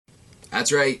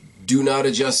That's right. Do not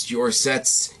adjust your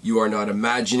sets. You are not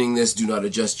imagining this. Do not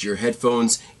adjust your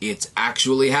headphones. It's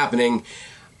actually happening.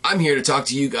 I'm here to talk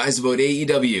to you guys about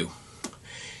AEW.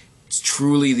 It's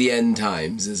truly the end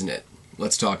times, isn't it?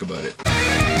 Let's talk about it.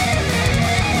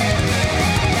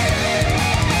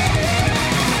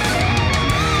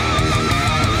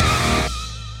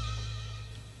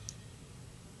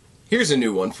 Here's a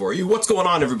new one for you. What's going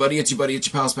on, everybody? It's your buddy, it's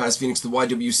your pal, Past Phoenix, the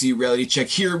YWC Reality Check,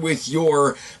 here with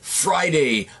your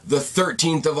Friday, the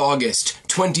 13th of August,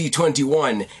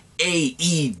 2021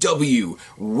 AEW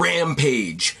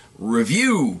Rampage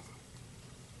review.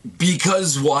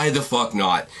 Because why the fuck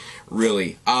not?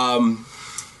 Really.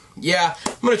 Yeah,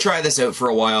 I'm gonna try this out for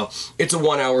a while. It's a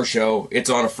 1-hour show. It's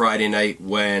on a Friday night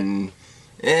when,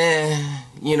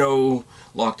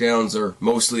 lockdowns are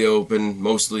mostly open,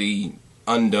 mostly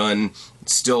undone,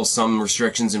 still some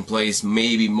restrictions in place,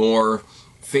 maybe more.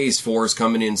 Phase 4 is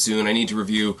coming in soon. I need to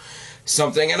review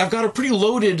something, and I've got a pretty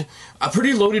loaded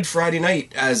Friday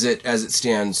night as it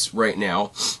stands right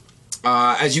now.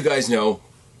 As you guys know,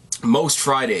 most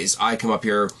Fridays I come up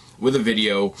here with a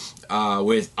video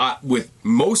with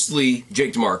mostly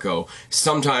Jake DeMarco,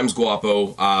 sometimes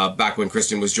Guapo, back when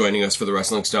Kristen was joining us for the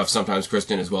wrestling stuff, sometimes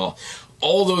Kristen as well.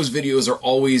 All those videos are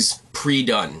always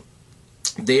pre-done.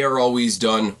 They are always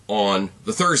done on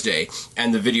the Thursday,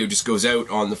 and the video just goes out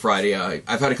on the Friday.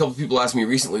 I've had a couple people ask me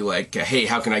recently, like, hey,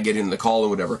 how can I get in the call or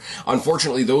whatever.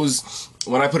 Unfortunately, those,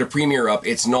 when I put a premiere up,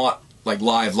 it's not like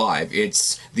live.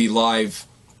 It's the live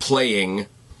playing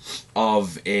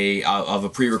of a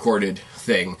pre-recorded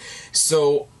thing.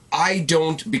 So I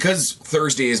don't, because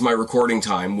Thursday is my recording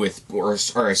time with, or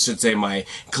I should say my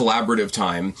collaborative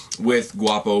time with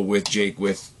Guapo, with Jake,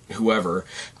 with whoever,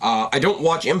 I don't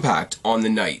watch Impact on the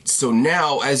night. So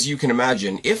now, as you can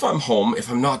imagine, if I'm home,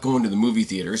 if I'm not going to the movie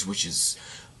theaters, which is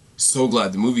so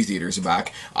glad the movie theaters are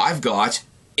back, I've got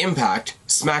Impact,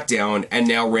 SmackDown, and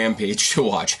now Rampage to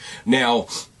watch. Now,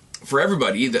 for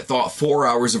everybody that thought 4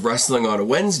 hours of wrestling on a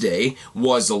Wednesday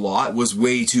was a lot, was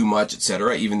way too much,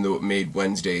 etc., even though it made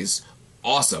Wednesdays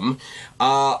awesome,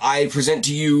 I present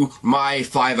to you my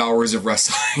 5 hours of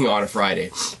wrestling on a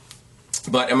Friday.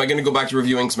 But am I going to go back to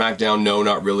reviewing SmackDown? No,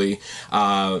 not really,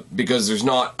 because there's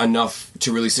not enough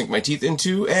to really sink my teeth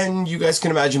into, and you guys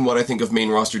can imagine what I think of main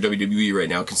roster WWE right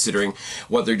now, considering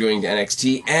what they're doing to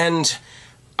NXT. And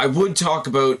I would talk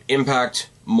about Impact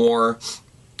more,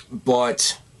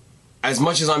 but as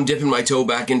much as I'm dipping my toe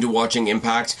back into watching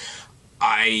Impact,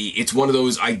 it's one of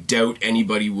those I doubt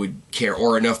anybody would care,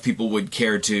 or enough people would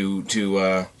care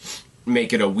to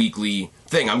make it a weekly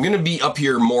thing. I'm going to be up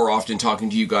here more often talking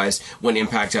to you guys when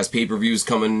Impact has pay-per-views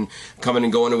coming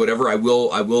and going or whatever. I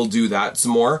will do that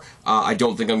some more. I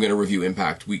don't think I'm going to review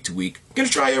Impact week to week. I'm going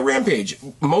to try a Rampage,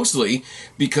 mostly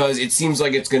because it seems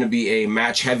like it's going to be a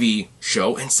match-heavy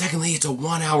show, and secondly, it's a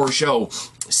 1-hour show.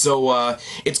 So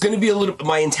it's going to be a little,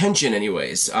 my intention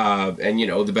anyways, and you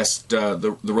know,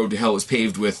 the road to hell is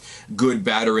paved with good,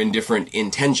 bad, or indifferent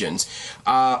intentions.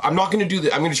 I'm not going to do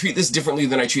that. I'm going to treat this differently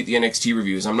than I treat the NXT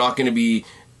reviews. I'm not going to be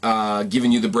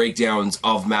giving you the breakdowns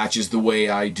of matches the way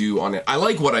I do on it. I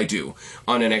like what I do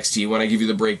on NXT when I give you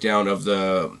the breakdown of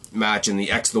the match and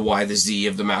the X, the Y, the Z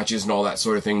of the matches and all that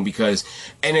sort of thing, because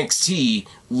NXT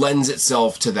lends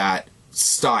itself to that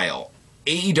style.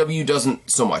 AEW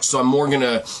doesn't so much, so I'm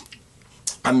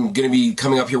gonna be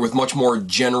coming up here with much more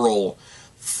general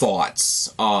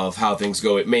thoughts of how things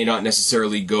go. It may not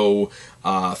necessarily go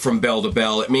from bell to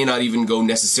bell. It may not even go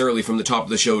necessarily from the top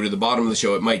of the show to the bottom of the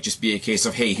show. It might just be a case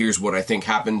of, hey, here's what I think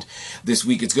happened this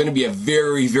week. It's going to be a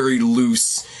very, very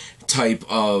loose type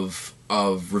of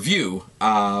review.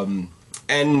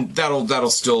 And that'll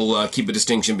still keep a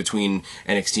distinction between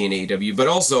NXT and AEW, but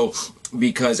also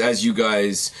because, as you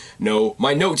guys know,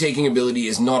 my note-taking ability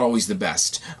is not always the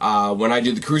best. When I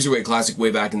did the Cruiserweight Classic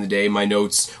way back in the day, my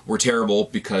notes were terrible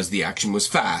because the action was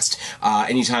fast.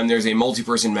 Anytime there's a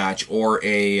multi-person match or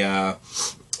a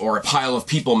pile of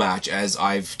people match, as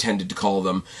I've tended to call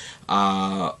them,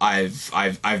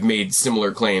 I've made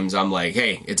similar claims. I'm like,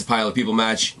 hey, it's a pile of people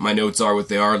match. My notes are what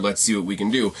they are. Let's see what we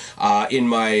can do.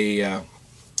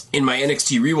 In my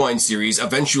NXT Rewind series,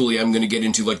 eventually I'm going to get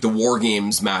into like the War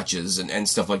Games matches and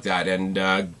stuff like that, and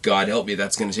God help me,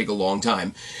 that's going to take a long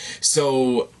time.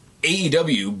 So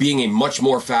AEW, being a much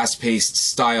more fast-paced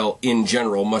style in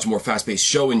general, much more fast-paced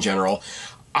show in general,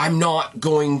 I'm not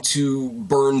going to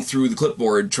burn through the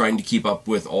clipboard trying to keep up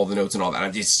with all the notes and all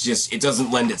that. It's just, it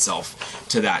doesn't lend itself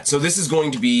to that. So this is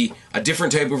going to be a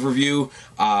different type of review,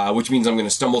 which means I'm going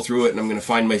to stumble through it and I'm going to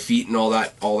find my feet and all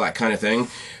that kind of thing.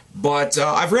 But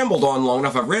I've rambled on long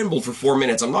enough. I've rambled for 4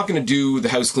 minutes. I'm not going to do the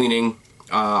house cleaning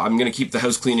I'm going to keep the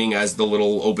house cleaning as the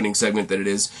little opening segment that it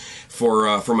is for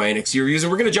my NXT reviews,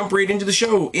 and we're going to jump right into the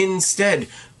show instead.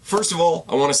 First of all,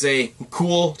 I want to say,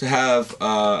 cool to have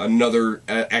another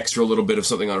extra little bit of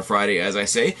something on a Friday, as I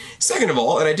say. Second of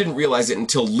all, and I didn't realize it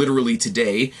until literally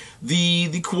today,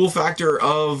 the cool factor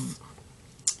of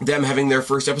them having their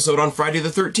first episode on Friday the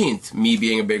 13th. Me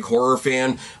being a big horror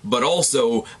fan, but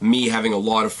also me having a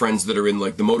lot of friends that are in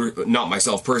like the not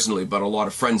myself personally, but a lot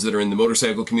of friends that are in the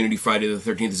motorcycle community. Friday the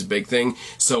 13th is a big thing.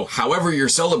 So however you're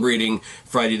celebrating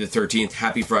Friday the 13th,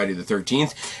 happy Friday the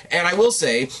 13th. And I will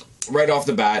say, right off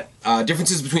the bat,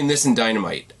 differences between this and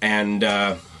Dynamite. And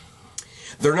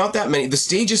they're not that many. The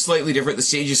stage is slightly different. The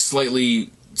stage is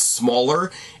slightly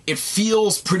smaller. It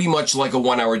feels pretty much like a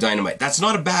 1 hour Dynamite. That's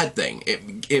not a bad thing.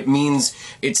 It means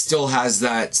it still has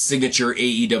that signature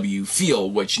AEW feel,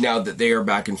 which now that they are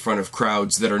back in front of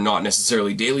crowds that are not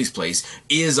necessarily Daily's Place,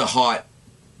 is a hot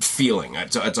feeling.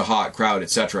 It's a hot crowd,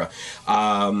 etc.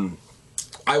 I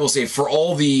will say, for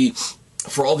all the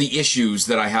issues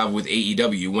that I have with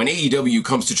AEW, when AEW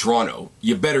comes to Toronto,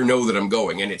 you better know that I'm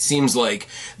going. And it seems like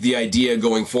the idea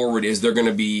going forward is they're going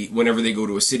to be, whenever they go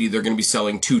to a city, they're going to be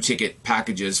selling 2-ticket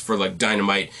packages for like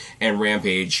Dynamite and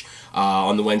Rampage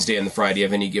on the Wednesday and the Friday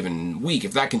of any given week.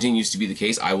 If that continues to be the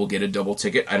case, I will get a double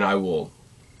ticket and I will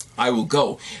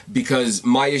go. Because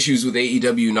my issues with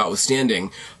AEW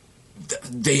notwithstanding,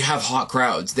 they have hot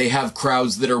crowds. They have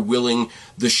crowds that are willing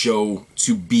the show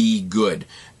to be good.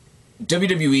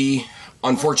 WWE,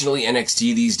 unfortunately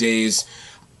NXT these days,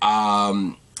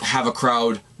 have a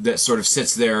crowd that sort of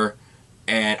sits there,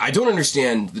 and I don't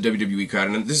understand the WWE crowd,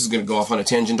 and this is going to go off on a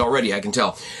tangent already, I can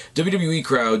tell. WWE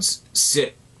crowds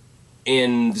sit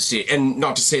in the state, and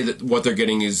not to say that what they're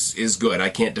getting is good. I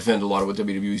can't defend a lot of what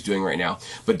WWE is doing right now.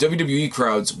 But WWE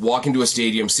crowds walk into a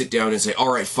stadium, sit down, and say,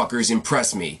 "All right, fuckers,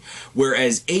 impress me."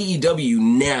 Whereas AEW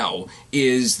now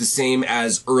is the same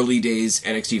as early days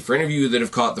NXT. For any of you that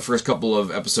have caught the first couple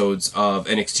of episodes of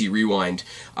NXT Rewind,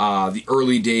 the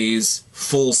early days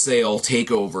Full Sail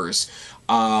takeovers,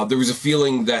 there was a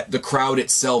feeling that the crowd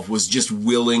itself was just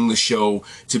willing the show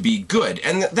to be good.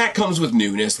 And that comes with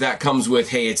newness. That comes with,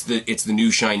 hey, it's the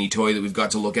new shiny toy that we've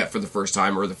got to look at for the first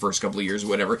time or the first couple of years or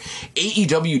whatever.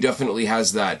 AEW definitely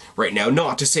has that right now.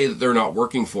 Not to say that they're not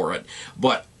working for it,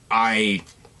 but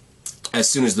as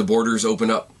soon as the borders open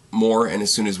up more and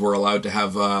as soon as we're allowed to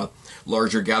have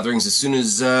larger gatherings, as soon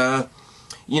as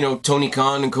Tony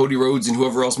Khan and Cody Rhodes and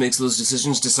whoever else makes those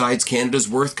decisions decides Canada's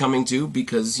worth coming to,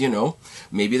 because,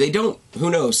 maybe they don't. Who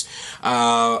knows?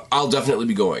 I'll definitely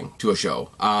be going to a show.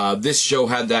 This show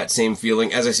had that same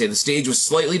feeling. As I say, the stage was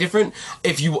slightly different.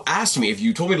 If you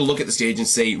told me to look at the stage and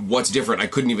say what's different, I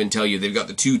couldn't even tell you. They've got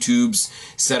the 2 tubes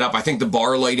set up. I think the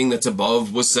bar lighting that's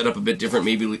above was set up a bit different.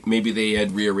 Maybe they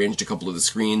had rearranged a couple of the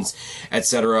screens,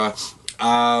 etc.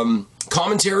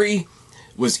 Commentary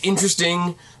was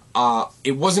interesting.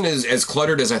 It wasn't as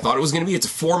cluttered as I thought it was going to be. It's a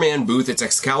 4-man booth. It's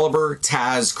Excalibur,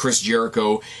 Taz, Chris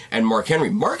Jericho, and Mark Henry.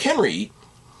 Mark Henry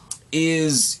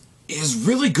is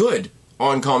really good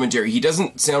on commentary. He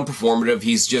doesn't sound performative.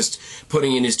 He's just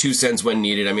putting in his 2 cents when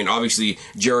needed. I mean, obviously,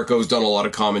 Jericho's done a lot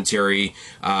of commentary.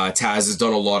 Taz has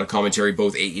done a lot of commentary,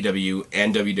 both AEW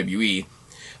and WWE.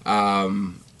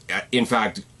 In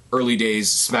fact, early days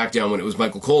SmackDown, when it was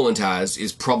Michael Cole and Taz,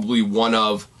 is probably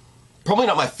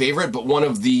not my favorite, but one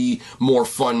of the more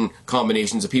fun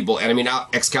combinations of people. And I mean,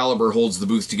 Excalibur holds the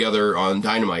booth together on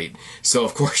Dynamite, so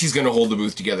of course he's going to hold the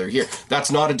booth together here.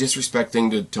 That's not a disrespect thing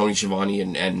to Tony Schiavone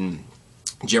and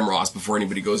Jim Ross, before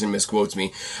anybody goes and misquotes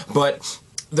me. But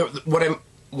what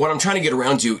I'm trying to get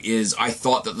around to is, I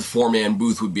thought that the 4-man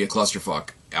booth would be a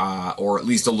clusterfuck. Or at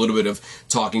least a little bit of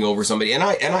talking over somebody. And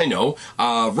I know,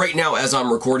 right now as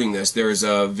I'm recording this, there's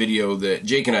a video that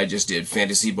Jake and I just did,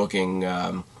 fantasy booking,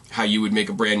 how you would make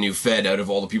a brand new Fed out of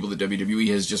all the people that WWE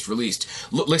has just released.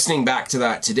 Listening back to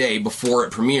that today, before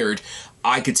it premiered,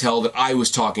 I could tell that I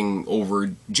was talking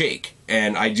over Jake.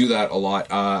 And I do that a lot,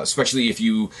 especially if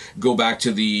you go back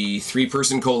to the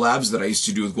 3-person collabs that I used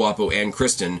to do with Guapo and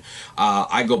Kristen.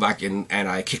 I go back and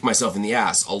I kick myself in the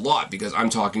ass a lot because I'm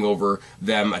talking over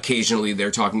them. Occasionally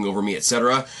they're talking over me,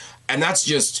 etc. And that's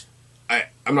just...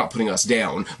 I'm not putting us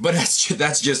down, but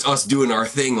that's just us doing our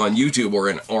thing on YouTube or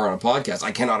on a podcast.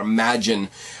 I cannot imagine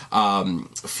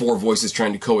 4 voices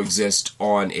trying to coexist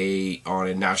on a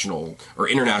national, or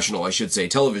international, I should say,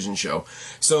 television show.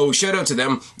 So shout out to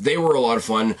them. They were a lot of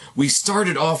fun. We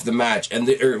started off the match,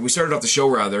 we started off the show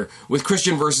rather, with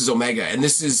Christian versus Omega, and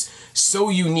this is so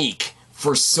unique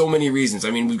for so many reasons.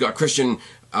 I mean, we've got Christian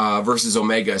versus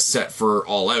Omega set for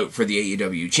All Out for the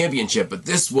AEW Championship, but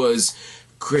this was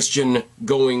Christian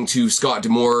going to Scott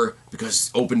D'Amore because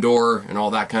open door and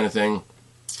all that kind of thing.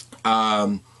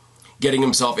 getting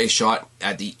himself a shot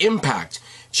at the Impact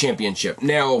Championship.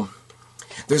 Now,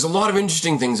 there's a lot of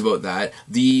interesting things about that.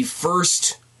 The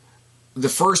first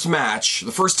match,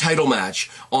 the first title match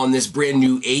on this brand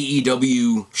new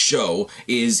AEW show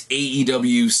is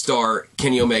AEW star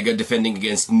Kenny Omega defending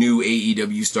against new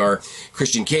AEW star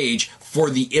Christian Cage for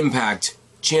the Impact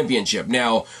Championship.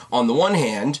 Now, on the one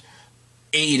hand,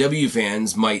 AEW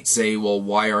fans might say, well,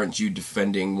 why aren't you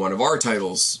defending one of our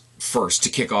titles first to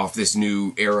kick off this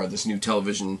new era, this new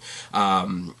television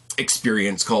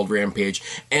experience called Rampage?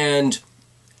 And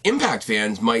Impact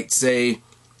fans might say,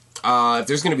 if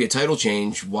there's going to be a title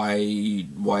change, why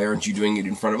aren't you doing it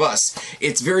in front of us?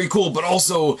 It's very cool, but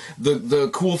also the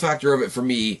cool factor of it for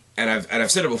me, and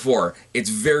I've said it before, it's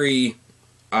very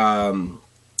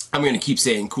I'm going to keep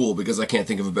saying cool because I can't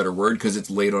think of a better word because it's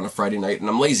late on a Friday night and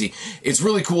I'm lazy. It's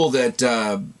really cool that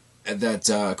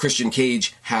Christian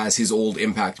Cage has his old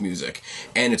Impact music,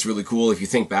 and it's really cool if you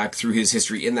think back through his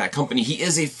history in that company. He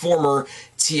is a former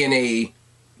TNA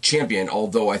champion,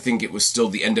 although I think it was still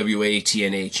the NWA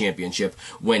TNA championship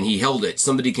when he held it.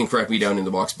 Somebody can correct me down in the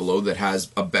box below that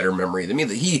has a better memory than me,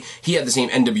 that he had the same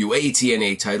NWA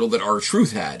TNA title that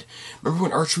R-Truth had. Remember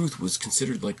when R-Truth was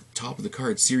considered like top of the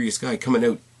card, serious guy, coming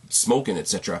out smoking,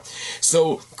 etc.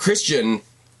 So Christian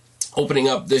opening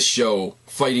up this show,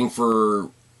 fighting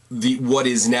for what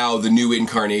is now the new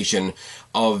incarnation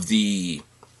of the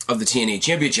TNA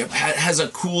championship, has a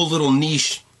cool little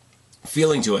niche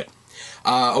feeling to it.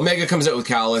 Omega comes out with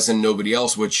Callis and nobody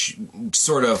else, which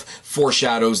sort of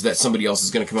foreshadows that somebody else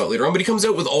is going to come out later on, but he comes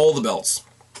out with all the belts.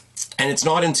 And it's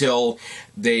not until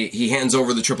he hands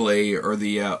over the AAA, or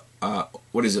the,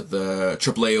 the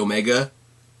AAA Omega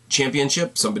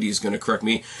Championship. Somebody is going to correct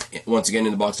me once again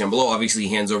in the box down below. Obviously,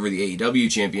 he hands over the AEW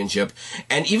Championship,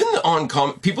 and even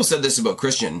people said this about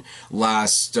Christian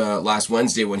last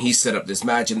Wednesday when he set up this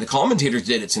match, and the commentators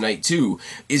did it tonight too.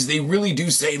 Is they really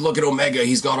do say, look at Omega,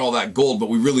 he's got all that gold, but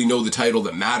we really know the title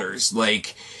that matters.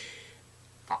 Like,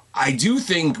 I do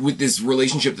think with this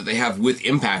relationship that they have with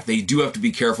Impact, they do have to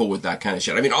be careful with that kind of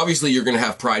shit. I mean, obviously, you're going to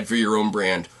have pride for your own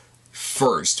brand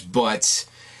first, but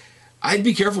I'd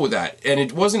be careful with that. And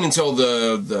it wasn't until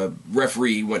the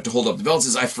referee went to hold up the belts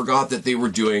as I forgot that they were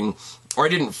doing, or I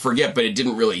didn't forget, but it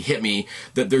didn't really hit me,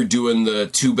 that they're doing the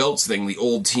two belts thing, the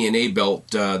old TNA belt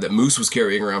that Moose was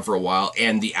carrying around for a while,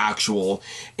 and the actual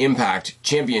Impact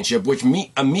Championship, which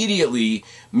immediately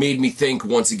made me think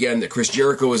once again that Chris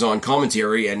Jericho is on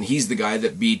commentary, and he's the guy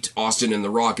that beat Austin and The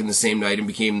Rock in the same night and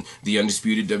became the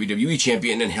undisputed WWE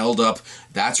champion and held up,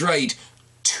 that's right,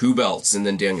 two belts, and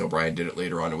then Daniel Bryan did it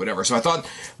later on or whatever. So I thought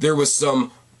there was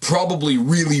some probably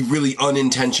really, really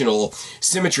unintentional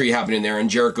symmetry happening there, and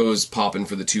Jericho's popping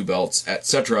for the two belts,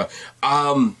 etc.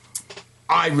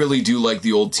 I really do like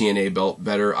the old TNA belt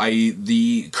better.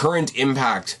 The current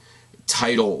Impact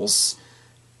titles,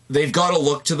 they've got a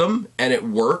look to them, and it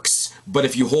works, but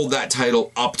if you hold that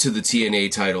title up to the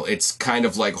TNA title, it's kind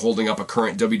of like holding up a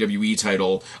current WWE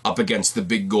title up against the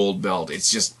big gold belt.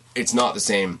 It's not the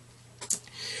same.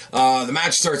 The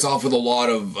match starts off with a lot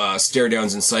of stare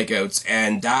downs and psych outs,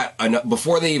 and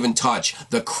before they even touch,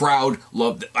 the crowd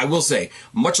loved it. I will say,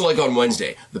 much like on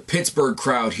Wednesday, the Pittsburgh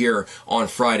crowd here on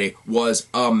Friday was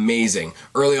amazing.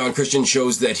 Early on, Christian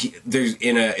shows that there's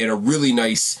in a really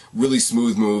nice, really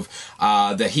smooth move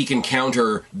that he can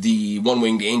counter the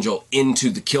one-winged angel into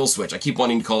the kill switch. I keep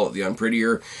wanting to call it the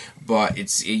unprettier, but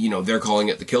it's, they're calling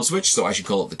it the kill switch, so I should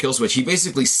call it the kill switch. He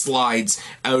basically slides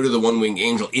out of the one-winged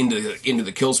angel into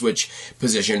the kill switch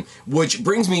position, which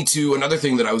brings me to another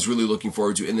thing that I was really looking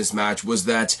forward to in this match was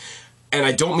that, and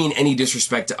I don't mean any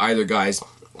disrespect to either guys,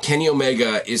 Kenny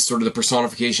Omega is sort of the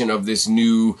personification of this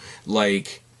new,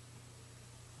 like,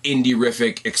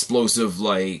 indie-rific, explosive,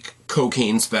 like,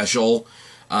 cocaine special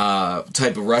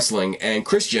type of wrestling, and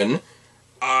Christian,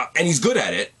 and he's good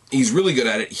at it, he's really good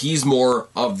at it, he's more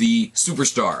of the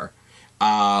superstar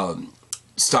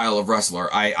style of wrestler.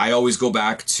 I always go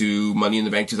back to Money in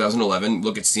the Bank 2011,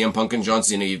 look at CM Punk and John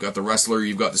Cena, you've got the wrestler,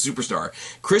 you've got the superstar.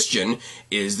 Christian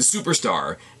is the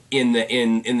superstar in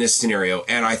this scenario,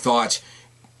 and I thought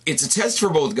it's a test for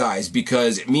both guys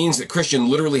because it means that Christian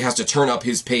literally has to turn up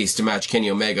his pace to match Kenny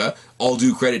Omega. All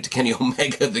due credit to Kenny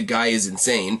Omega, the guy is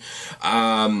insane.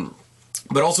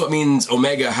 But also it means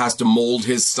Omega has to mold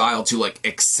his style to, like,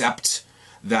 accept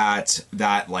that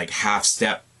like half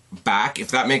step back,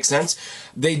 if that makes sense.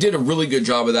 They did a really good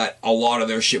job of that. A lot of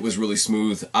their shit was really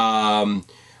smooth.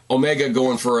 Omega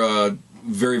going for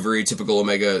very, very typical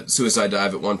Omega suicide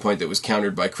dive at one point that was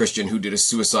countered by Christian, who did a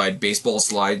suicide baseball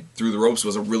slide through the ropes.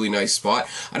 Was a really nice spot.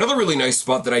 Another really nice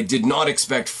spot that I did not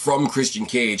expect from Christian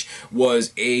Cage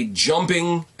was a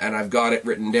jumping, and I've got it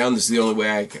written down, this is the only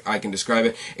way I can describe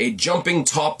it, a jumping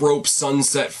top rope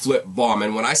sunset flip bomb.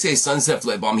 And when I say sunset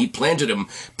flip bomb, he planted him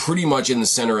pretty much in the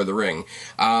center of the ring.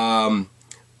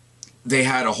 They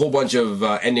had a whole bunch of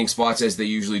ending spots, as they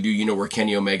usually do, you know, where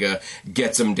Kenny Omega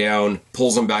gets him down,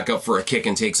 pulls him back up for a kick,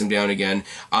 and takes him down again.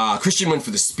 Christian went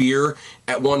for the spear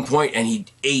at one point, and he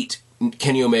ate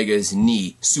Kenny Omega's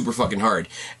knee super fucking hard.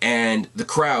 And the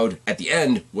crowd at the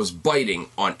end was biting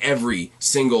on every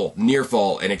single near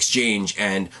fall and exchange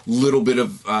and little bit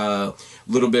of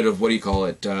what do you call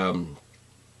it?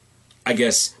 I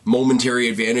guess, momentary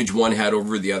advantage one had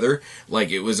over the other. Like,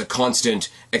 it was a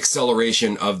constant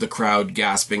acceleration of the crowd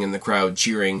gasping and the crowd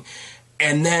cheering.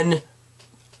 And then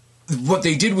what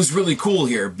they did was really cool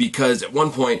here, because at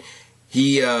one point,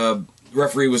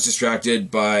 referee was distracted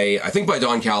by, I think by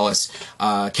Don Callis.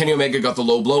 Kenny Omega got the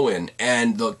low blow in,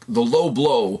 and the low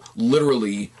blow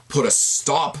literally put a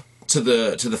stop to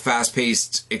the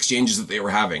fast-paced exchanges that they were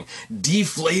having,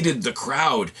 deflated the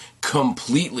crowd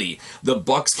completely. The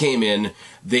Bucks came in,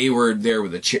 they were there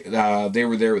with a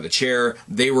chair,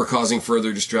 they were causing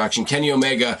further distraction. Kenny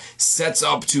Omega sets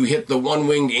up to hit the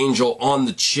one-winged angel on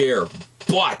the chair,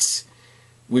 but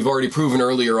we've already proven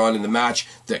earlier on in the match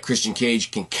that Christian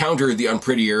Cage can counter the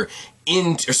Unprettier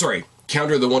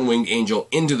counter the one-winged angel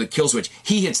into the kill switch.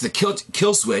 He hits the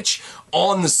kill switch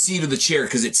on the seat of the chair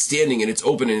because it's standing and it's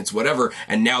open and it's whatever,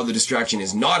 and now the distraction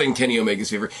is not in Kenny Omega's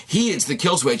favor. He hits the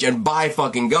kill switch, and by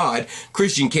fucking God,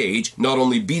 Christian Cage not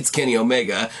only beats Kenny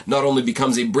Omega, not only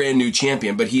becomes a brand new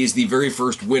champion, but he is the very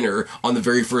first winner on the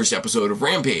very first episode of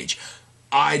Rampage.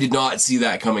 I did not see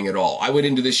that coming at all. I went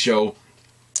into this show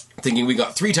thinking we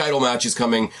got 3 title matches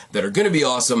coming that are going to be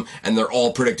awesome, and they're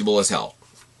all predictable as hell.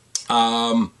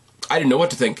 I didn't know what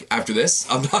to think after this.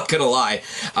 I'm not going to lie.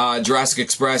 Jurassic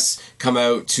Express come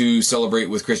out to celebrate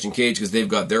with Christian Cage because they've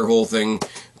got their whole thing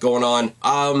going on.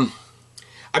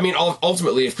 I mean,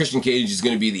 ultimately, if Christian Cage is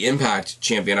going to be the Impact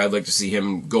champion, I'd like to see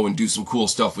him go and do some cool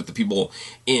stuff with the people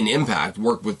in Impact.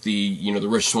 Work with the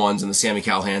Rich Swans and the Sami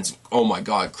Calhans. Oh my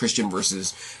God, Christian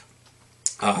versus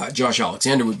Josh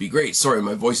Alexander would be great. Sorry,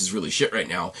 my voice is really shit right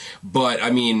now. But,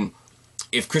 I mean,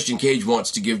 if Christian Cage wants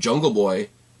to give Jungle Boy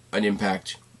an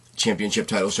Impact championship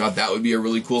title shot, that would be a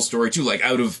really cool story too. Like,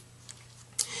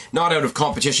 not out of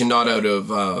competition, not out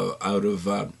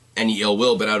of any ill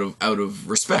will, but out of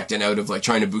respect and out of like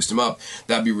trying to boost him up.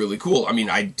 That'd be really cool. I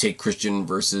mean, I'd take Christian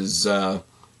versus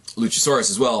Luchasaurus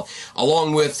as well,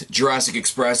 along with Jurassic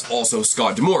Express. Also,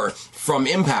 Scott D'Amore from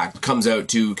Impact comes out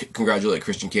to congratulate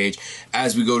Christian Cage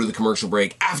as we go to the commercial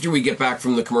break. After we get back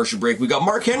from the commercial break, we got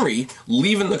Mark Henry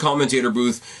leaving the commentator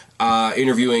booth,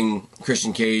 interviewing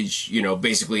Christian Cage.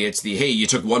 Basically it's the, hey, you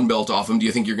took one belt off him, do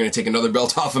you think you're going to take another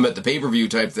belt off him at the pay-per-view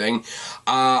type thing.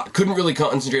 Couldn't really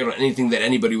concentrate on anything that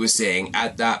anybody was saying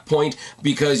at that point,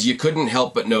 because you couldn't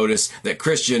help but notice that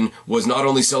Christian was not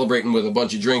only celebrating with a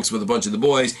bunch of drinks with a bunch of the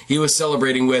boys, he was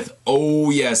celebrating with, oh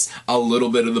yes, a little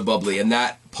bit of the bubbly, and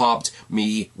that popped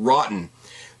me rotten.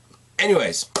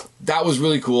 Anyways, that was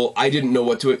really cool. I didn't know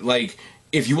what to, like,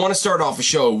 if you want to start off a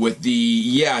show with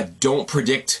the, don't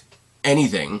predict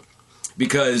anything,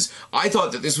 because I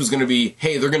thought that this was going to be,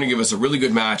 hey, they're going to give us a really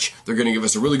good match, they're going to give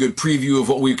us a really good preview of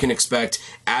what we can expect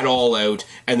at All Out,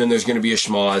 and then there's going to be a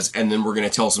schmoz, and then we're going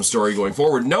to tell some story going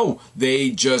forward. No,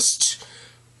 they just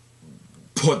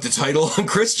put the title on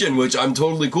Christian, which I'm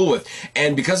totally cool with.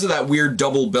 And because of that weird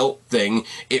double belt thing,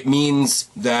 it means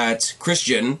that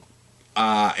Christian,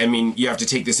 you have to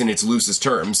take this in its loosest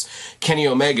terms, Kenny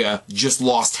Omega just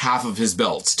lost half of his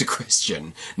belts to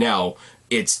Christian. Now,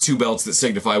 it's 2 belts that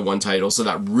signify 1 title, so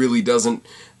that really doesn't,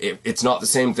 it's not the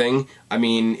same thing. I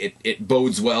mean, it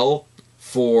bodes well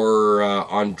for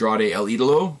Andrade El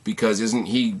Idolo, because isn't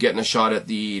he getting a shot at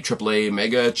the AAA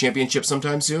Mega Championship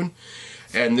sometime soon?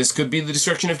 And this could be the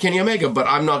destruction of Kenny Omega, but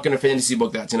I'm not going to fantasy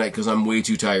book that tonight because I'm way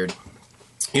too tired.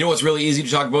 You know what's really easy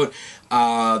to talk about?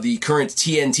 The current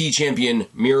TNT champion,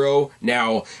 Miro.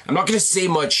 Now, I'm not going to say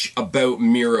much about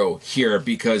Miro here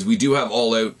because we do have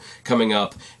All Out coming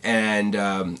up, and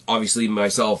obviously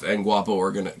myself and Guapo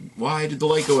are going to... Why did the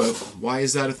light go out? Why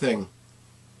is that a thing?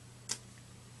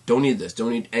 Don't need this.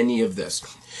 Don't need any of this.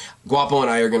 Guapo and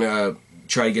I are going to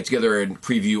try to get together and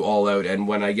preview All Out, and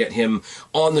when I get him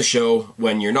on the show,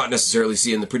 when you're not necessarily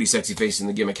seeing the pretty sexy face and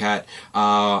the gimmick hat,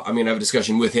 I'm going to have a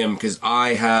discussion with him, because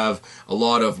I have a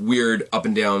lot of weird up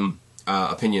and down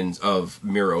opinions of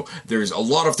Miro. There's a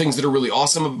lot of things that are really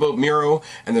awesome about Miro,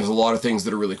 and there's a lot of things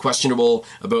that are really questionable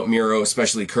about Miro,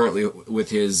 especially currently with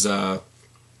his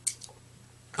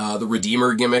the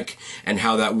Redeemer gimmick and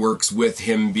how that works with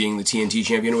him being the TNT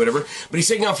champion or whatever. But he's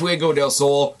taking on Fuego del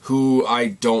Sol, who I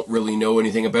don't really know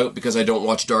anything about because I don't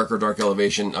watch Dark or Dark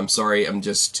Elevation. I'm sorry, I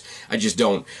just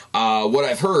don't. What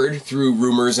I've heard through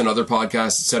rumors and other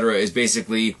podcasts, etc., is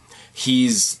basically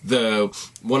he's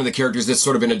one of the characters that's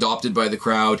sort of been adopted by the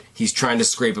crowd. He's trying to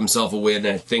scrape himself a win.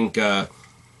 I think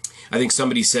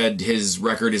somebody said his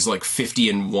record is like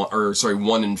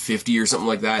 1 in 50 or something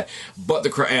like that. But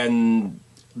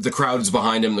the crowd's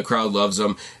behind him. The crowd loves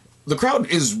him. The crowd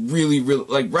is really, really,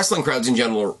 like, wrestling crowds in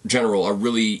general are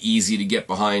really easy to get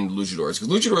behind luchadors, because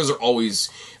luchadors are always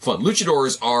fun.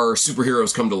 Luchadors are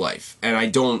superheroes come to life, and I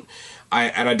don't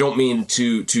mean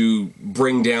to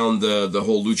bring down the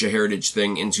whole lucha heritage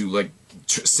thing into like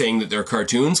saying that they're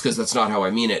cartoons, because that's not how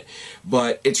I mean it.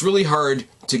 But it's really hard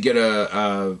to get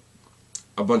a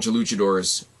bunch of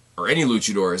luchadors, or any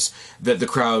luchadors, that the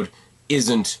crowd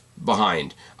isn't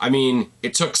behind. I mean,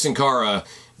 it took Sin Cara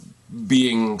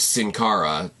being Sin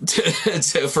Cara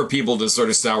for people to sort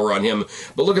of sour on him.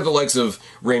 But look at the likes of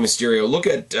Rey Mysterio. Look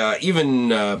at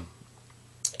even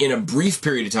in a brief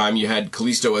period of time, you had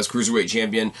Kalisto as Cruiserweight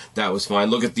Champion. That was fine.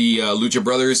 Look at the Lucha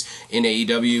Brothers in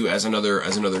AEW as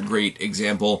another great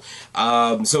example.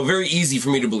 So very easy for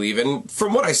me to believe. And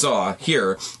from what I saw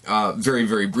here, very,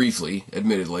 very briefly,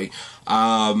 admittedly,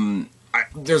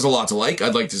 there's a lot to like.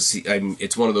 I'd like to see.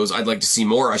 It's one of those I'd like to see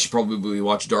more. I should probably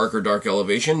watch Dark or Dark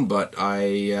Elevation, but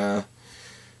I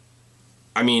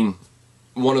mean,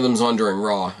 one of them's on during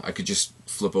Raw. I could just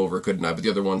flip over, couldn't I? But the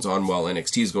other one's on while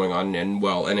NXT is going on, and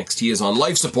while NXT is on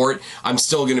life support, I'm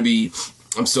still gonna be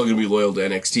loyal to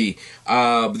NXT.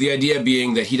 But the idea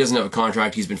being that he doesn't have a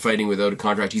contract. He's been fighting without a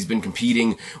contract. He's been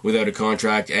competing without a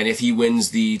contract. And if he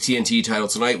wins the TNT title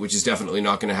tonight, which is definitely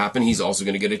not going to happen, he's also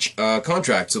going to get a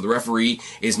contract. So the referee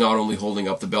is not only holding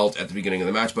up the belt at the beginning of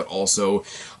the match, but also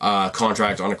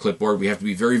contract on a clipboard. We have to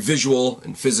be very visual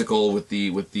and physical with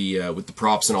the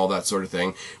props and all that sort of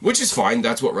thing, which is fine.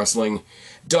 That's what wrestling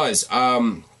does.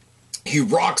 He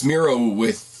rocks Miro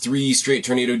with 3 straight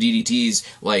tornado DDTs,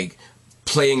 like,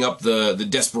 playing up the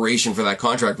desperation for that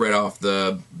contract right off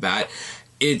the bat.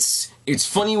 It's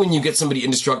funny when you get somebody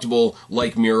indestructible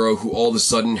like Miro, who all of a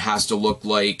sudden has to look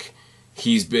like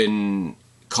he's been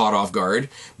caught off guard,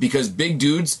 because big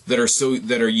dudes that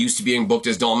are used to being booked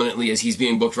as dominantly as he's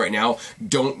being booked right now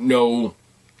don't know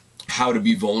how to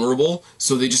be vulnerable,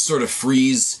 so they just sort of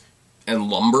freeze and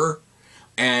lumber.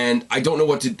 And I don't know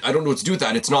what to do with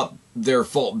that. It's not their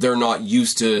fault. They're not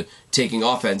used to taking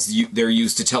offense. They're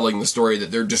used to telling the story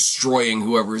that they're destroying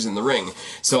whoever's in the ring.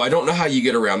 So I don't know how you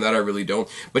get around that. I really don't.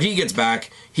 But he gets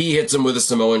back. He hits him with a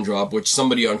Samoan drop, which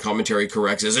somebody on commentary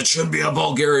corrects as it should be a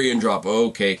Bulgarian drop.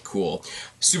 Okay, cool.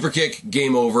 Super kick,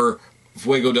 game over.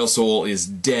 Fuego del Sol is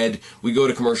dead. We go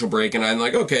to commercial break, and I'm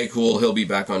like, okay, cool. He'll be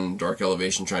back on Dark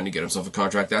Elevation trying to get himself a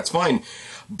contract. That's fine.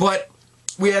 But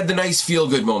we had the nice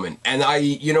feel-good moment. And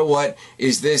you know what?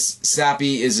 Is this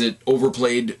sappy? Is it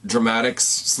overplayed dramatics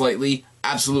slightly?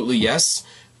 Absolutely yes.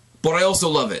 But I also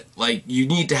love it. Like, you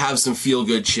need to have some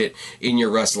feel-good shit in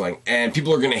your wrestling. And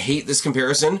people are going to hate this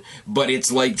comparison, but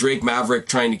it's like Drake Maverick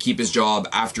trying to keep his job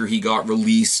after he got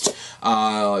released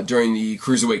during the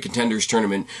Cruiserweight Contenders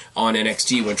Tournament on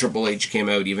NXT when Triple H came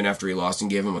out even after he lost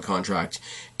and gave him a contract.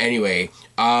 Anyway,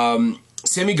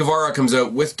 Sammy Guevara comes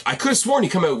out with, I could have sworn he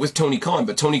come out with Tony Khan,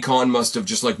 but Tony Khan must have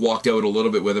just like walked out a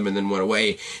little bit with him and then went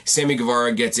away. Sammy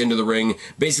Guevara gets into the ring,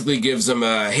 basically gives him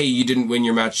a, hey, you didn't win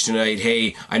your match tonight.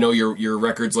 Hey, I know your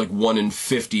record's like 1 in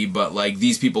 50, but like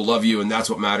these people love you and that's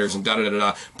what matters, and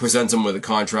da-da-da-da, presents him with a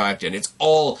contract, and it's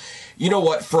all, you know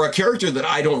what, for a character that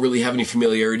I don't really have any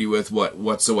familiarity with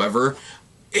whatsoever,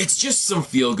 it's just some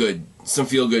feel-good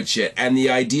shit. And the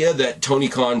idea that Tony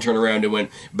Khan turned around and went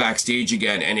backstage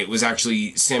again, and it was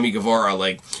actually Sammy Guevara,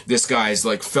 like, this guy's,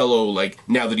 like, fellow, like,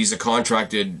 now that he's a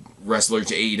contracted wrestler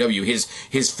to AEW,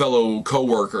 his fellow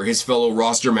co-worker, his fellow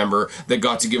roster member that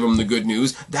got to give him the good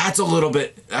news, that's a little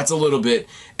bit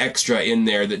extra in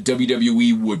there that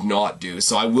WWE would not do.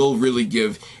 So I will really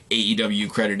give AEW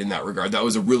credit in that regard. That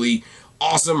was a really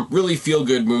awesome, really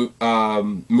feel-good move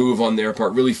on their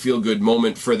part. Really feel-good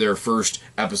moment for their first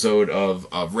episode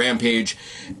of Rampage.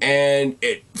 And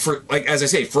as I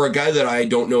say, for a guy that I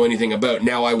don't know anything about,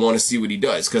 now I want to see what he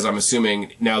does, because I'm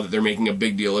assuming now that they're making a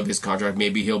big deal of his contract,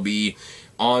 maybe he'll be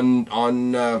on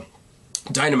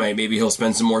Dynamite. Maybe he'll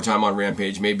spend some more time on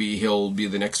Rampage. Maybe he'll be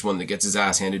the next one that gets his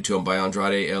ass handed to him by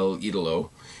Andrade El Idolo.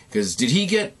 Because did he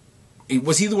get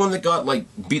Was he the one that got, like,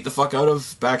 beat the fuck out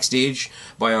of backstage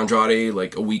by Andrade,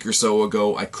 like, a week or so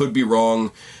ago? I could be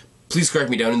wrong. Please correct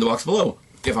me down in the box below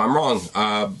if I'm wrong,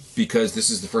 because this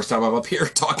is the first time I'm up here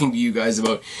talking to you guys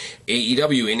about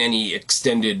AEW in any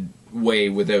extended way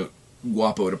without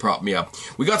Guapo to prop me up.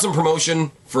 We got some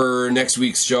promotion for next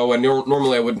week's show, and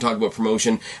normally I wouldn't talk about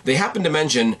promotion. They happened to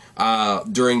mention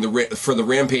during for the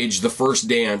Rampage, the first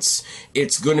dance,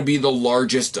 it's going to be the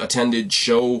largest attended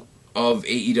show of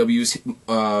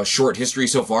AEW's short history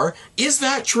so far. Is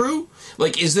that true?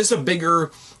 Like, is this a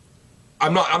bigger...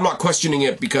 I'm not questioning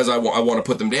it because I want to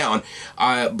put them down,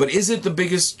 but is it the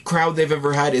biggest crowd they've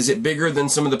ever had? Is it bigger than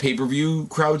some of the pay-per-view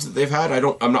crowds that they've had?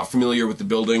 I'm not familiar with the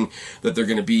building that they're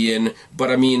going to be in,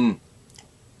 but I mean,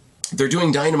 they're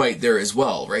doing Dynamite there as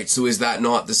well, right? So is that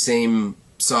not the same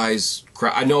size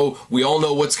crowd? I know, we all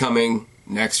know what's coming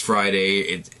next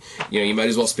Friday. You might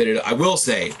as well spit it. I will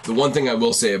say, the one thing I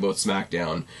will say about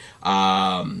SmackDown,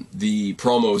 the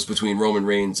promos between Roman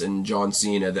Reigns and John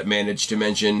Cena that managed to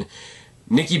mention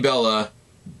Nikki Bella,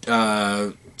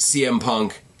 CM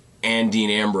Punk, and Dean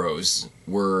Ambrose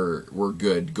were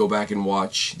good. Go back and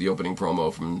watch the opening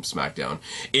promo from SmackDown.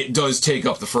 It does take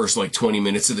up the first, 20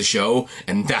 minutes of the show,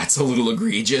 and that's a little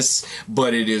egregious,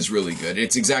 but it is really good.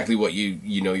 It's exactly what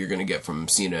you know you're going to get from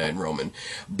Cena and Roman.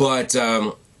 But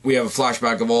we have a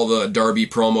flashback of all the Darby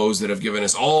promos that have given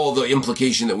us all the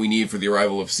implication that we need for the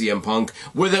arrival of CM Punk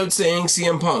without saying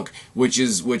CM Punk, which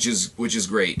is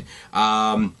great.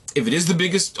 If it is the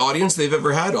biggest audience they've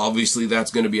ever had, obviously that's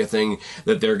going to be a thing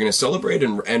that they're going to celebrate,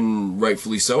 and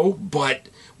rightfully so. But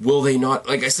will they not?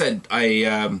 Like I said,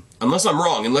 unless I'm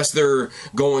wrong, unless they're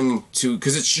going to,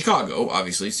 because it's Chicago,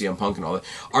 obviously, CM Punk and all that.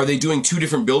 Are they doing 2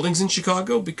 different buildings in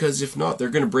Chicago? Because if not, they're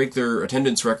going to break their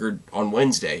attendance record on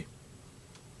Wednesday.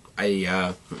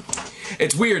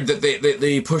 It's weird that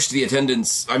they pushed the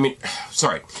attendance. I mean,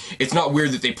 sorry, it's not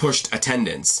weird that they pushed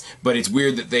attendance, but it's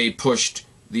weird that they pushed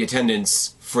the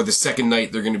attendance for the second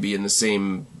night they're going to be in the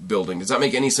same building. Does that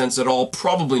make any sense at all?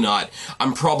 Probably not.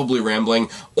 I'm probably rambling.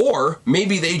 Or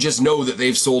maybe they just know that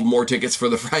they've sold more tickets for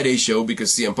the Friday show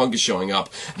because CM Punk is showing up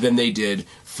than they did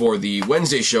for the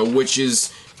Wednesday show, which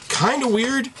is kind of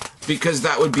weird because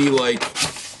that would be like...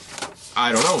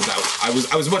 I don't know.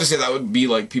 I was about to say that would be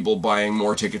like people buying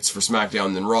more tickets for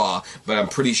SmackDown than Raw, but I'm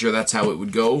pretty sure that's how it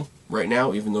would go right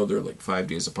now, even though they're like 5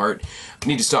 days apart. I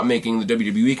need to stop making the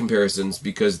WWE comparisons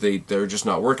because they're just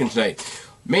not working tonight.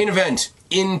 Main event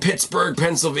in Pittsburgh,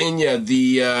 Pennsylvania.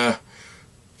 The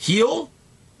heel,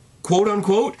 quote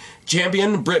unquote,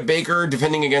 champion Britt Baker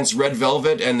defending against Red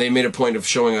Velvet, and they made a point of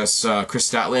showing us Chris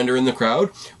Statlander in the crowd,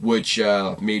 which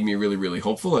made me really, really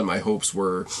hopeful, and my hopes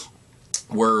were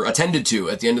attended to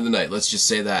at the end of the night. Let's just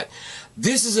say that.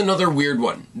 This is another weird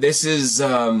one. This is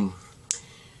Red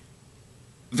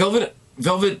Velvet.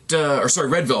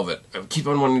 I keep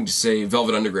on wanting to say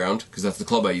Velvet Underground, because that's the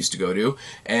club I used to go to,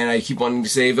 and I keep wanting to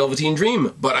say Velveteen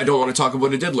Dream, but I don't want to talk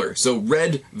about a diddler. So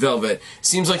Red Velvet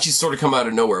seems like she's sort of come out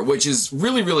of nowhere, which is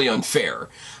really, really unfair,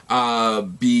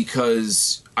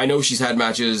 because I know she's had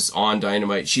matches on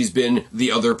Dynamite. She's been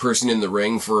the other person in the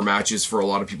ring for matches for a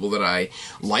lot of people that I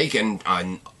like, and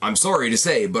I'm sorry to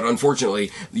say, but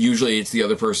unfortunately, usually it's the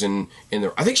other person in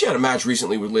there. I think she had a match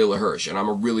recently with Layla Hirsch, and I'm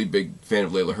a really big fan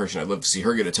of Layla Hirsch, and I'd love to see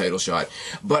her get a title shot.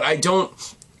 But I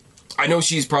know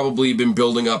she's probably been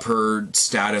building up her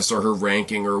status or her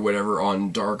ranking or whatever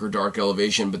on Dark or Dark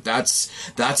Elevation, but that's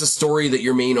a story that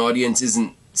your main audience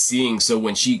isn't seeing. So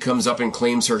when she comes up and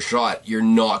claims her shot, you're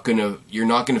not gonna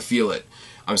feel it.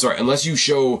 I'm sorry, unless you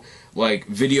show like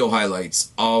video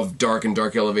highlights of Dark and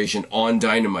Dark Elevation on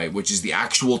Dynamite, which is the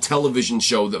actual television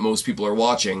show that most people are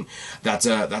watching. That's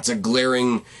a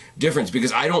glaring difference,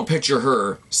 because I don't picture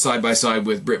her side by side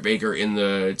with Britt Baker in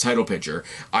the title picture.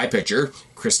 I picture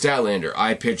Chris Statlander.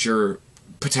 I picture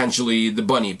potentially the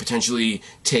Bunny, potentially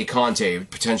Tay Conte,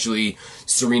 potentially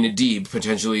Serena Deeb,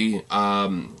 potentially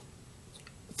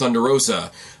Thunder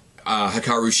Rosa,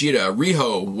 Hikaru Shida,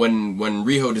 Riho, when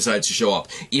Riho decides to show up.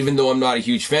 Even though I'm not a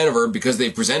huge fan of her, because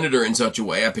they've presented her in such a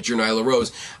way, I picture Nyla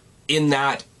Rose in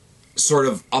that sort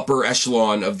of upper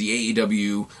echelon of the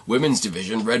AEW women's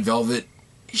division. Red Velvet,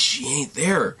 she ain't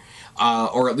there.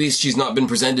 Or at least she's not been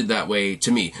presented that way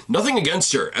to me. Nothing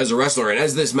against her as a wrestler, and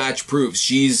as this match proves,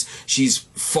 she's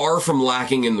far from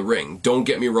lacking in the ring. Don't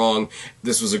get me wrong,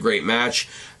 this was a great match.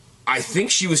 I think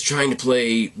she was trying to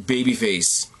play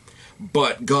babyface,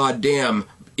 but goddamn,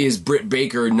 is Britt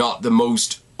Baker not the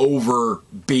most over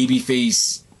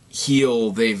babyface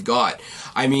heel they've got?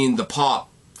 I mean, the pop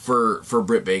for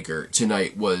Britt Baker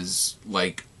tonight was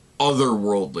like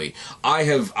otherworldly. I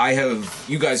have,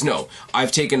 you guys know,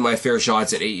 I've taken my fair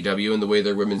shots at AEW and the way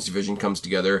their women's division comes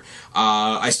together.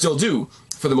 I still do,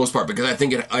 for the most part, because I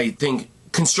think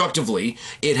constructively,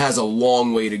 it has a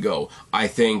long way to go. I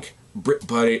think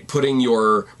putting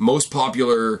your most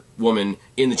popular woman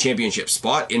in the championship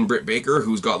spot in Britt Baker,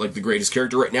 who's got like the greatest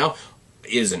character right now,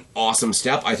 is an awesome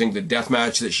step. I think the death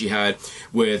match that she had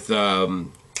with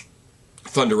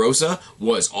Thunder Rosa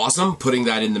was awesome. Putting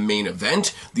that in the main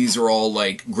event. These are all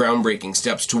like groundbreaking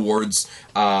steps towards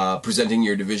presenting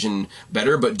your division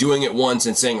better, but doing it once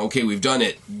and saying, okay, we've done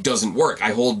it, doesn't work.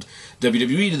 I hold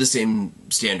WWE to the same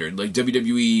standard. Like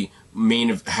WWE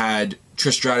had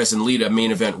Trish Stratus and Lita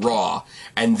main event Raw,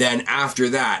 and then after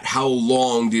that, how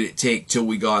long did it take till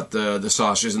we got the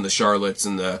Sashas and the Charlottes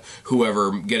and the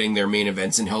whoever getting their main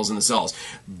events in Hells in the Cells?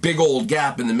 Big old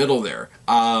gap in the middle there.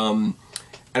 And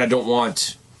I don't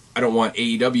want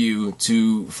AEW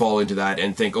to fall into that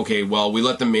and think, okay, well, we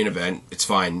let them main event, it's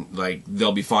fine, like,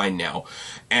 they'll be fine now.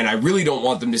 And I really don't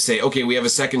want them to say, okay, we have a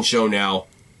second show now,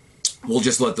 we'll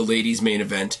just let the ladies main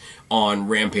event on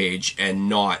Rampage and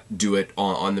not do it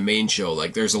on the main show.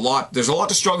 Like, there's a lot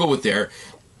to struggle with there.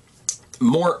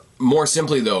 More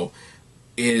simply, though,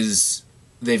 is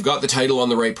they've got the title on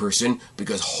the right person,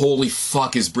 because holy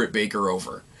fuck is Britt Baker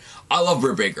over. I love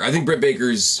Britt Baker. I think Britt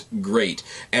Baker's great.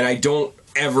 And I don't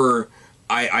ever...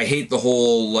 I hate the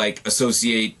whole, like,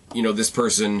 associate, you know, this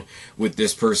person with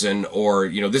this person, or,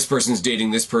 you know, this person's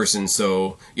dating this person,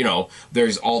 so, you know,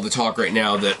 there's all the talk right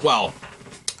now that, well,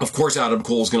 of course Adam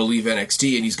Cole's going to leave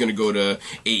NXT and he's going to go to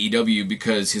AEW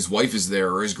because his wife is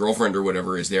there, or his girlfriend or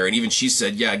whatever is there, and even she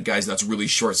said, yeah, guys, that's really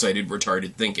short-sighted,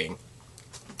 retarded thinking.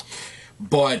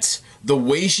 But the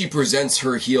way she presents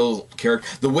her heel character,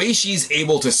 the way she's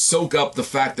able to soak up the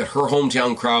fact that her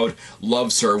hometown crowd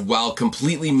loves her while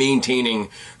completely maintaining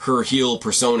her heel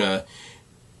persona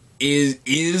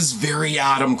is very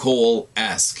Adam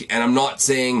Cole-esque. And I'm not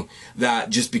saying that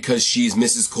just because she's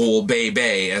Mrs. Cole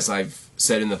Bay, as I've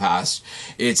said in the past.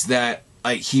 It's that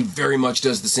he very much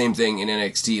does the same thing in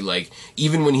NXT. Like,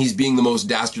 even when he's being the most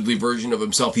dastardly version of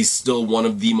himself, he's still one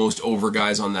of the most over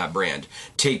guys on that brand.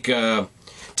 Take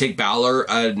Balor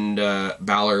and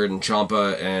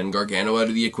Ciampa and Gargano out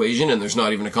of the equation, and there's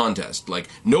not even a contest. Like,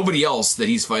 nobody else that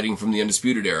he's fighting from the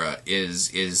Undisputed Era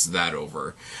is that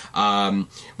over.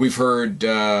 We've heard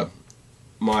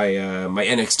my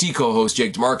NXT co-host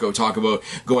Jake DeMarco talk about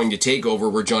going to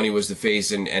TakeOver, where Johnny was the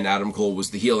face and Adam Cole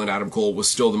was the heel, and Adam Cole was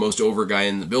still the most over guy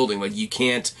in the building. Like, you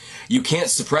can't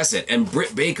suppress it. And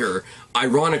Britt Baker,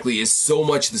 ironically, is so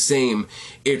much the same,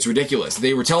 it's ridiculous.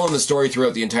 They were telling the story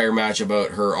throughout the entire match about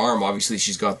her arm. Obviously,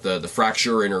 she's got the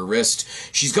fracture in her wrist.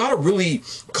 She's got a really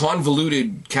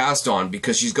convoluted cast on,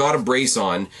 because she's got a brace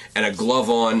on and a glove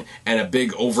on and a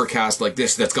big overcast like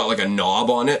this that's got like a knob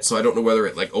on it, so I don't know whether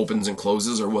it like opens and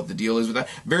closes or what the deal is with that.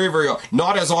 Very, very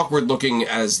not as awkward looking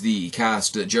as the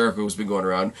cast that Jericho's been going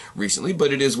around recently,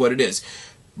 but it is what it is.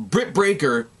 Britt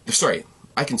Baker, sorry,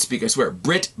 I can speak, I swear.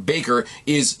 Britt Baker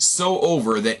is so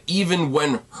over that even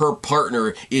when her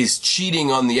partner is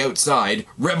cheating on the outside,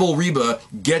 Rebel Reba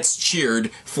gets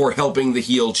cheered for helping the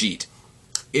heel cheat.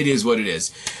 It is what it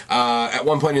is. At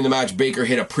one point in the match, Baker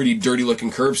hit a pretty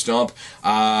dirty-looking curb stomp.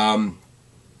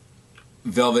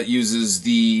 Velvet uses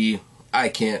the... I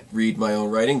can't read my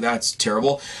own writing. That's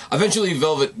terrible. Eventually,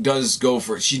 Velvet does go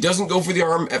for it. She doesn't go for the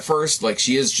arm at first. Like,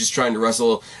 she is just trying to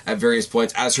wrestle at various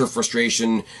points. As her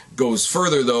frustration goes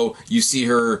further, though, you see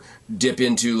her dip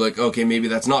into, like, okay, maybe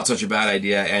that's not such a bad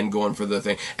idea, and going for the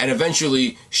thing. And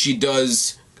eventually, she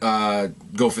does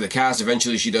go for the cast.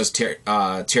 Eventually, she does tear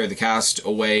the cast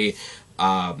away.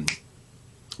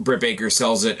 Britt Baker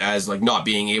sells it as like not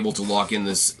being able to lock in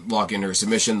her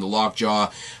submission, the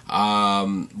lockjaw.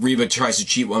 Reba tries to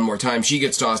cheat one more time. She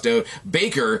gets tossed out.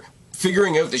 Baker,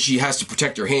 figuring out that she has to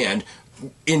protect her hand,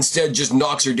 instead just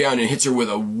knocks her down and hits her with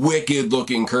a wicked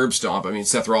looking curb stomp. I mean,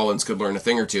 Seth Rollins could learn a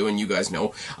thing or two, and you guys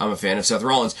know I'm a fan of Seth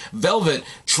Rollins. Velvet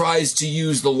tries to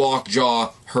use the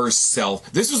lockjaw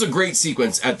herself. This was a great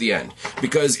sequence at the end,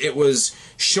 because it was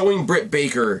showing Britt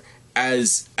Baker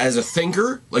as a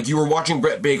thinker. Like, you were watching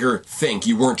Britt Baker think,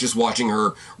 you weren't just watching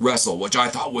her wrestle, which I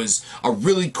thought was a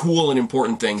really cool and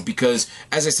important thing, because,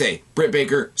 as I say, Britt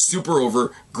Baker, super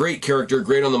over, great character,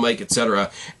 great on the mic,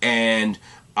 etc. And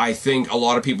I think a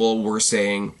lot of people were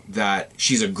saying that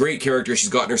she's a great character, she's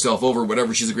gotten herself over,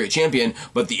 whatever, she's a great champion,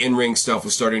 but the in-ring stuff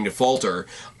was starting to falter.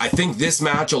 I think this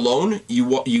match alone, you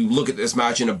look at this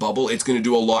match in a bubble, it's going to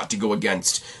do a lot to go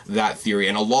against that theory,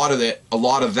 and a lot of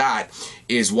that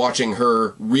is watching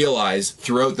her realize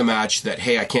throughout the match that,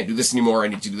 hey, I can't do this anymore, I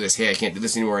need to do this, hey, I can't do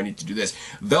this anymore, I need to do this.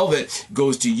 Velvet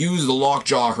goes to use the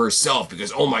lockjaw herself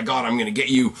because, oh my god, I'm going to get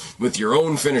you with your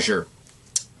own finisher.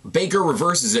 Baker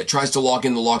reverses it, tries to lock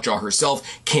in the lockjaw herself,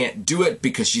 can't do it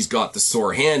because she's got the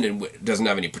sore hand and doesn't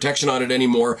have any protection on it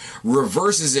anymore,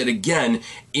 reverses it again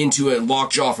into a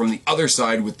lockjaw from the other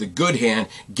side with the good hand,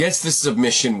 gets the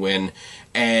submission win,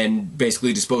 and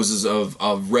basically disposes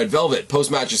of Red Velvet.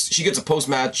 Post-match, she gets a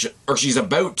post-match, or she's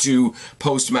about to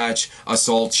post-match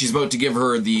assault. She's about to give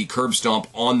her the curb stomp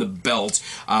on the belt.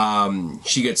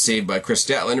 She gets saved by Chris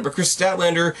Statlander, but Chris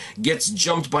Statlander gets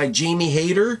jumped by Jamie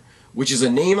Hayter, which is a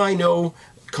name I know.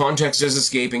 Context is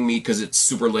escaping me because it's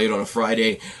super late on a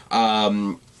Friday.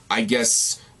 I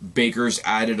guess Baker's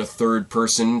added a third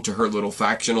person to her little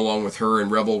faction along with her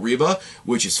and Rebel Reba,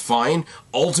 which is fine.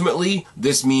 Ultimately,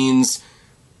 this means,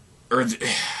 or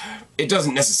it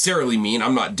doesn't necessarily mean,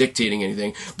 I'm not dictating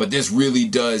anything, but this really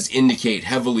does indicate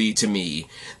heavily to me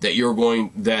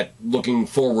that looking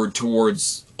forward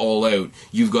towards All Out,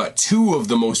 you've got two of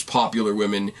the most popular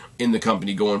women in the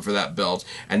company going for that belt,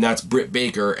 and that's Britt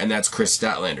Baker and that's Chris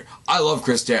Statlander. I love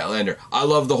Chris Statlander. I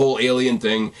love the whole alien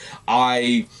thing.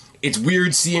 It's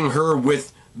weird seeing her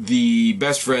with the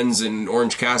best friends in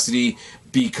Orange Cassidy,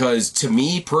 because to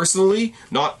me personally,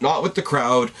 not with the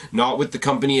crowd, not with the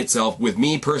company itself, with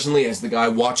me personally as the guy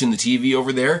watching the TV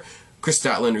over there, Chris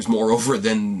Statlander's more over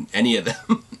than any of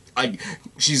them.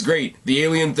 She's great. The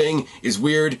alien thing is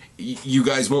weird. You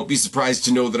guys won't be surprised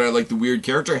to know that I like the weird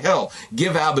character. Hell,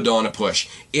 give Abaddon a push.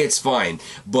 It's fine.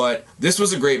 But this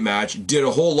was a great match. Did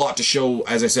a whole lot to show,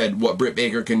 as I said, what Britt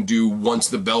Baker can do once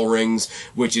the bell rings,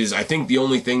 which is, I think, the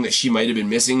only thing that she might have been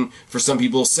missing for some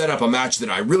people. Set up a match that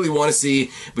I really want to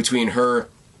see between her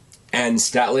and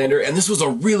Statlander. And this was a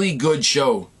really good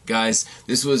show, guys.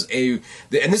 This is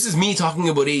me talking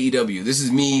about AEW. This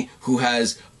is me who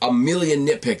has a million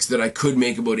nitpicks that I could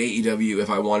make about AEW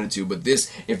if I wanted to, but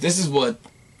if this is what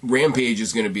Rampage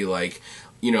is going to be like,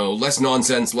 less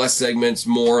nonsense, less segments,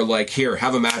 more like, here,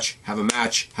 have a match,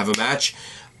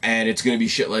 and it's going to be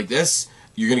shit like this.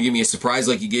 You're going to give me a surprise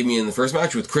like you gave me in the first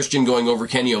match with Christian going over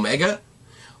Kenny Omega.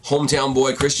 Hometown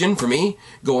boy Christian, for me,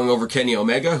 going over Kenny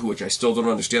Omega, which I still don't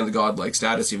understand the godlike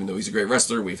status, even though he's a great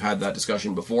wrestler. We've had that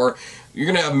discussion before. You're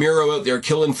going to have Miro out there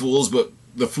killing fools, but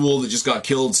the fool that just got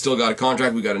killed still got a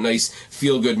contract. We got a nice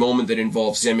feel-good moment that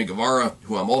involves Sammy Guevara,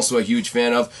 who I'm also a huge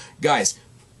fan of. Guys,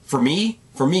 for me,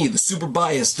 the super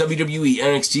biased WWE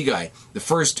NXT guy, the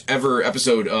first ever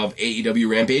episode of AEW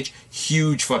Rampage,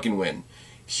 huge fucking win.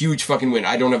 Huge fucking win.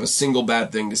 I don't have a single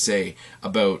bad thing to say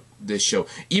about this show.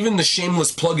 Even the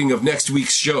shameless plugging of next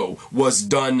week's show was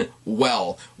done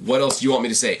well. What else do you want me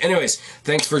to say? Anyways,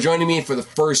 thanks for joining me for the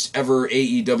first ever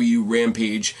AEW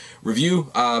Rampage review.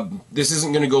 This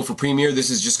isn't going to go for premiere. This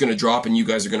is just going to drop and you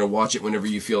guys are going to watch it whenever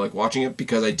you feel like watching it,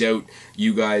 because I doubt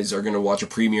you guys are going to watch a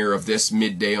premiere of this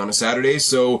midday on a Saturday.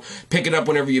 So pick it up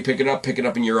whenever you pick it up. Pick it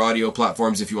up in your audio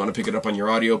platforms if you want to pick it up on your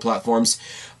audio platforms.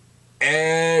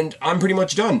 And I'm pretty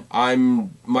much done.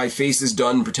 My face is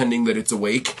done pretending that it's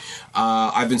awake.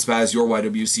 I've been Spaz, your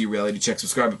YWC Reality Check.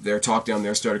 Subscribe up there, talk down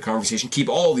there, start a conversation. Keep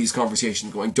all these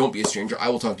conversations going. Don't be a stranger. I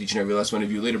will talk to each and every last one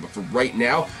of you later. But for right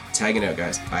now, tagging out,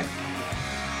 guys. Bye.